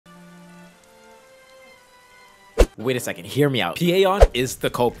Wait a second, hear me out. Paeon is the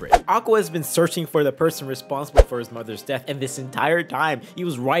culprit. Aqua has been searching for the person responsible for his mother's death, and this entire time, he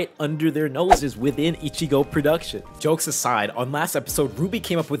was right under their noses within Ichigo Production. Jokes aside, on last episode, Ruby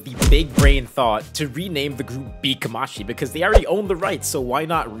came up with the big brain thought to rename the group Bikamashi because they already own the rights, so why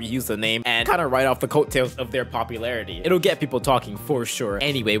not reuse the name and kind of write off the coattails of their popularity? It'll get people talking for sure.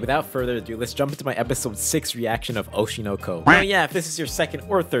 Anyway, without further ado, let's jump into my episode 6 reaction of Oshi no Ko. Now yeah, if this is your second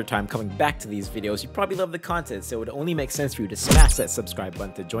or third time coming back to these videos, you probably love the content, so it would only make sense for you to smash that subscribe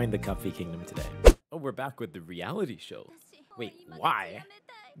button to join the comfy kingdom today. Oh, we're back with the reality show. Wait, why?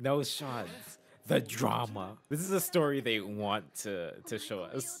 No shots. The drama. This is a story they want to show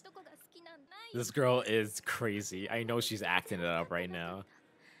us. This girl is crazy. I know she's acting it up right now.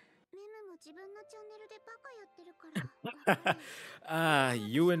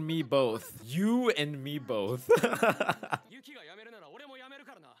 You and me both. You and me both.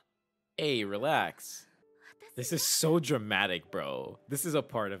 Hey, relax. This is so dramatic, bro. This is a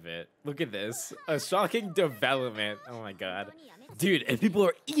part of it. Look at this. A shocking development. Oh my god. Dude, and people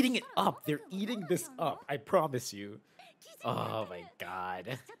are eating it up. They're eating this up. I promise you. Oh my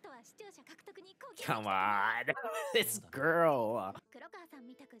god. Come on. This girl.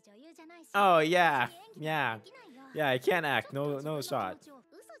 Oh yeah. Yeah. Yeah, I can't act. No shot.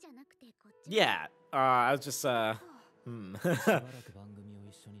 Yeah. I was just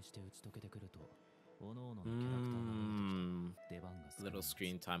little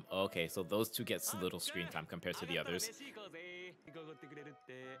screen time. Okay, so those two get little screen time compared to the others.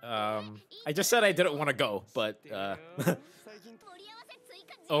 I just said I didn't want to go, but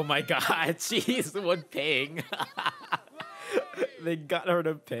oh my god, she's the one paying. They got her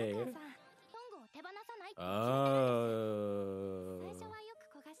to pay. Oh.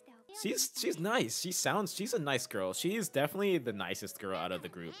 She's nice. She's a nice girl. She is definitely the nicest girl out of the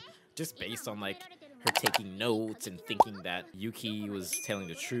group. Just based on like her taking notes and thinking that Yuki was telling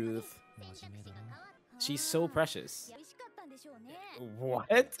the truth. She's so precious. What?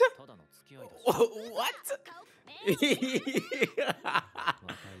 What?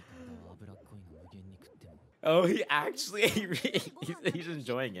 Oh, he actually he's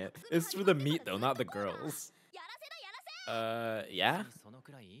enjoying it. It's for the meat though, not the girls. Yeah.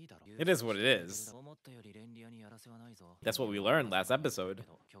 It is what it is. That's what we learned last episode.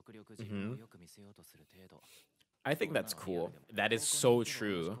 I think that's cool. That is so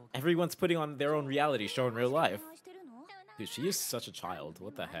true. Everyone's putting on their own reality show in real life. Dude, she is such a child.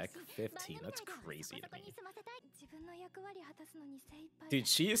 What the heck? 15. That's crazy to me. Dude,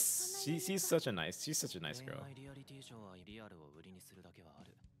 she's such a nice girl.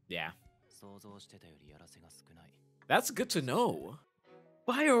 Yeah. That's good to know.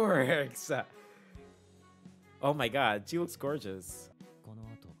 Fireworks! Oh my god, she looks gorgeous.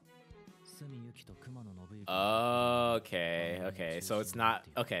 Okay, so it's not...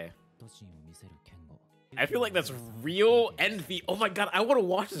 Okay. I feel like that's real envy. Oh my god, I want to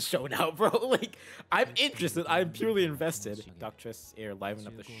watch the show now, bro. Like, I'm interested. I'm purely invested. Doctress Air liven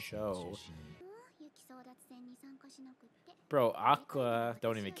up the show. Bro, Aqua,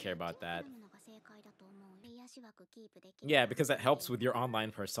 don't even care about that. Yeah, because that helps with your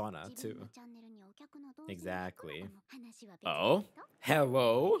online persona, too. Exactly. Oh?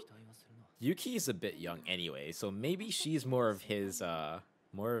 Hello? Yuki is a bit young anyway, so maybe she's more of his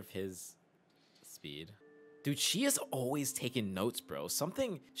speed. Dude, she is always taking notes, bro.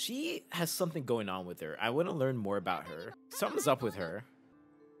 She has something going on with her. I want to learn more about her. Something's up with her.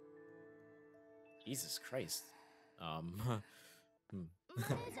 Jesus Christ.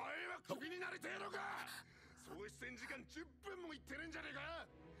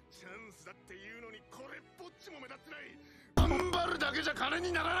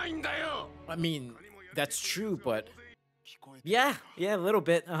 I mean, that's true, but yeah, a little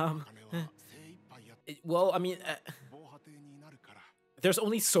bit. Well, I mean, there's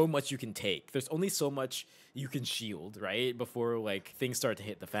only so much you can take. There's only so much you can shield, right? Before like things start to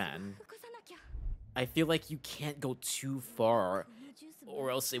hit the fan. I feel like you can't go too far,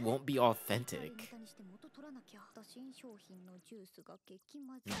 or else it won't be authentic.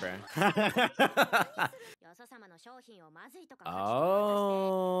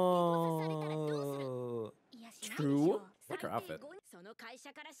 Oh, true. Like her outfit.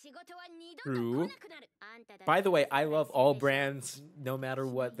 True. By the way, I love all brands, no matter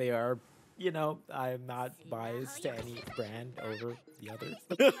what they are. You know, I'm not biased to any brand over the others.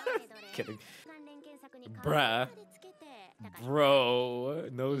 Kidding. Bruh. Bro,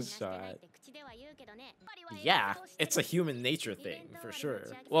 no shot. Yeah, it's a human nature thing, for sure.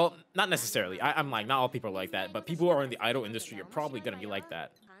 Well, not necessarily. I'm like, not all people are like that, but people who are in the idol industry are probably gonna be like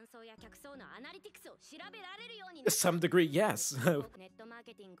that. To some degree, yes.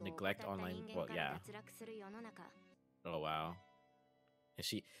 Neglect online. Well, yeah. Oh wow. And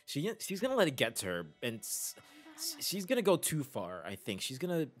she's gonna let it get to her, and she's gonna go too far. I think she's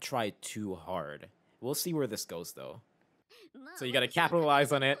gonna try too hard. We'll see where this goes, though. So you gotta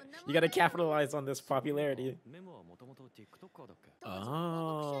capitalize on it. You gotta capitalize on this popularity.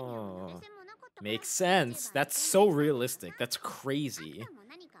 Oh, makes sense. That's so realistic. That's crazy.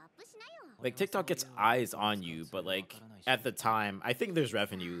 Like, TikTok gets eyes on you, but like at the time, I think there's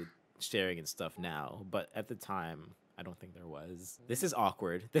revenue sharing and stuff now, but at the time, I don't think there was. This is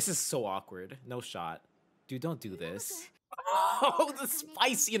awkward. This is so awkward. No shot. Dude, don't do this. Oh, the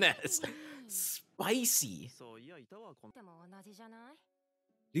spiciness. Spicy.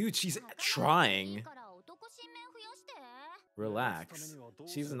 Dude, she's trying. Relax.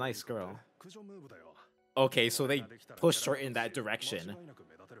 She's a nice girl. Okay, so they pushed her in that direction.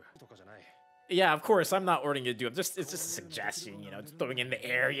 Yeah, of course, I'm not ordering you to do it. It's just a suggestion, you know, just throwing in the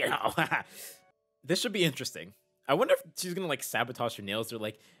air, you know. This should be interesting. I wonder if she's gonna like sabotage her nails or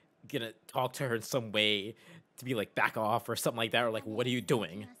like gonna talk to her in some way to be like back off or something like that, or like, what are you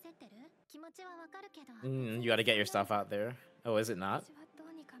doing? You gotta get your stuff out there. Oh, is it not?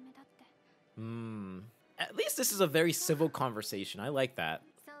 At least this is a very civil conversation. I like that.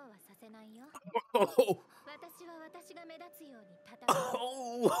 Oh.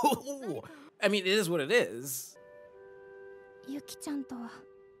 Oh. I mean, it is what it is.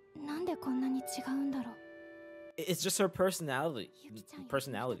 It's just her personality,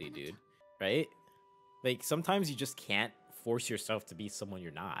 dude. Right? Like, sometimes you just can't force yourself to be someone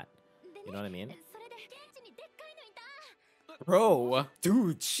you're not. You know what I mean? Bro,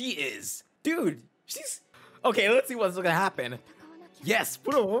 dude, she is. Dude, she's... Okay, let's see what's gonna happen. Yes,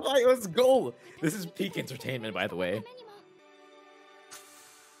 put a light, let's go. This is peak entertainment, by the way.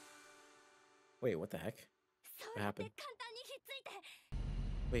 Wait, what the heck? What happened?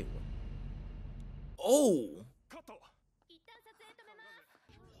 Wait, what? Oh!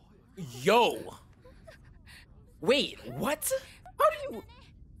 Yo! Wait, what? How do you...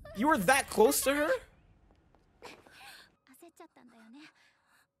 You were that close to her?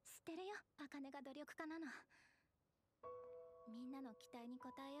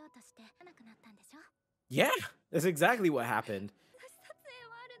 Yeah, that's exactly what happened.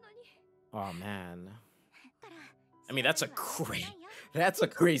 Oh man. I mean, that's a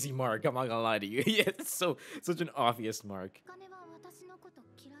crazy mark. I'm not gonna lie to you. Yeah, it's such an obvious mark.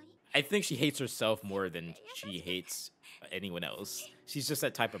 I think she hates herself more than she hates anyone else. She's just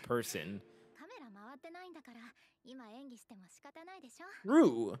that type of person.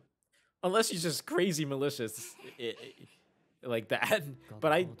 True. Unless she's just crazy malicious like that.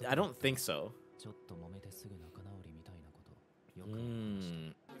 But I don't think so.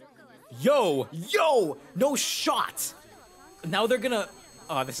 Yo! No shot! Now they're gonna...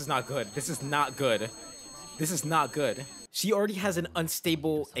 Oh, this is not good. This is not good. This is not good. She already has an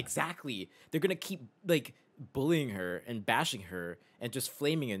unstable... Exactly. They're gonna keep, like, bullying her and bashing her and just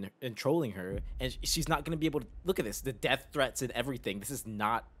flaming and trolling her. And she's not gonna be able to... Look at this. The death threats and everything. This is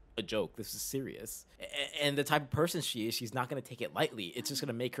not a joke. This is serious. And the type of person she is, she's not gonna take it lightly. It's just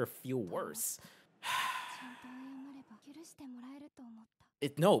gonna make her feel worse.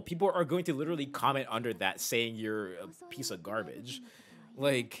 No, people are going to literally comment under that saying you're a piece of garbage.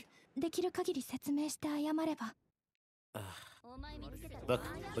 Like... Look at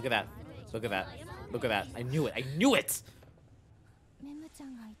that. Look at that. Look at that. I knew it. I knew it!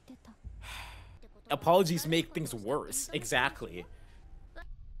 Apologies make things worse. Exactly.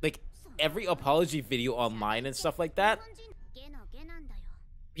 Like, every apology video online and stuff like that,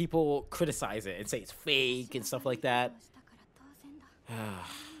 people criticize it and say it's fake and stuff like that.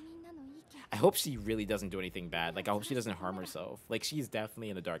 I hope she really doesn't do anything bad. Like, I hope she doesn't harm herself. Like, she's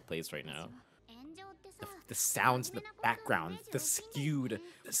definitely in a dark place right now. The sounds in the background, the skewed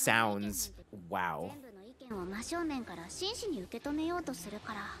sounds. Wow.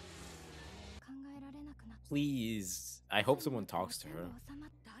 Please, I hope someone talks to her.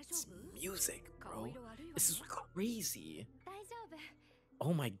 It's music, bro. This is crazy.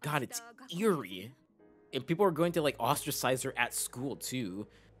 Oh my god, it's eerie. And people are going to like ostracize her at school too.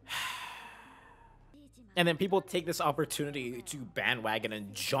 And then people take this opportunity to bandwagon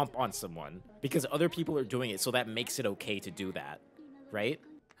and jump on someone because other people are doing it, so that makes it okay to do that, right?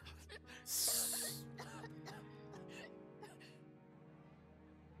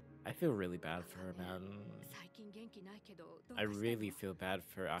 I feel really bad for her, man. I really feel bad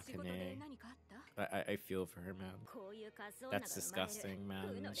for Akane. I feel for her, man. That's disgusting,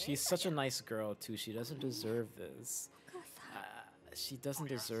 man. She's such a nice girl, too. She doesn't deserve this. She doesn't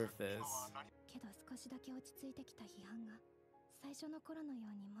deserve this. けど少しだけ落ち着いてきた批判が最初の頃のよ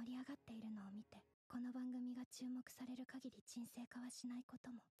うに盛り上がっているのを見て、この番組が注目される限り沈静化はしないこと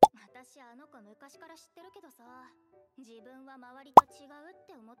も。私あの子昔から知ってるけどさ、自分は周りと違うっ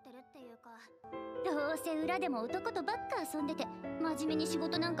て思ってるっていうか、どうせ裏でも男とばっか遊んでて真面目に仕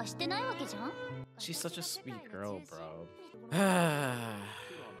事なんかしてないわけじゃん。 She's such a sweet girl, bro. こ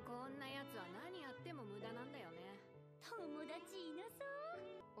んなやつは何やっても無駄なんだよね。友達いなそ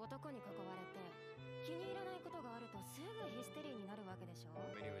う。男に囲われて気に入らないことがあるとすぐヒステリーになるわけでしょ。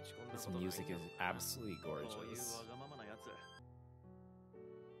 This music is absolutely gorgeous.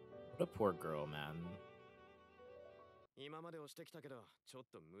 What a poor girl, man.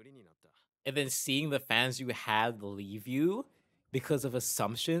 And then seeing the fans you had leave you because of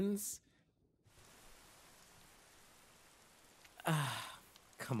assumptions.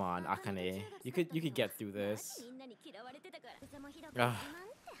 Come on, Akane. You could get through this.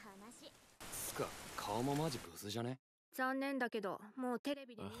 残念だけど、もうテレ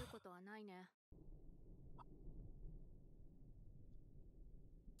ビで見ることはないね。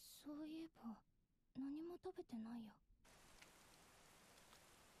そういえば何も食べてないや。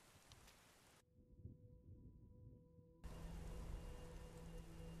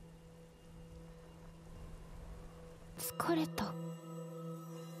疲れた。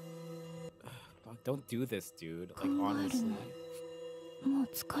Don't do this, dude. Like, honestly. もう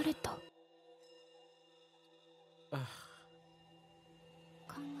疲れた。考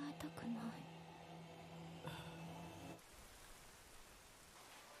えたくない。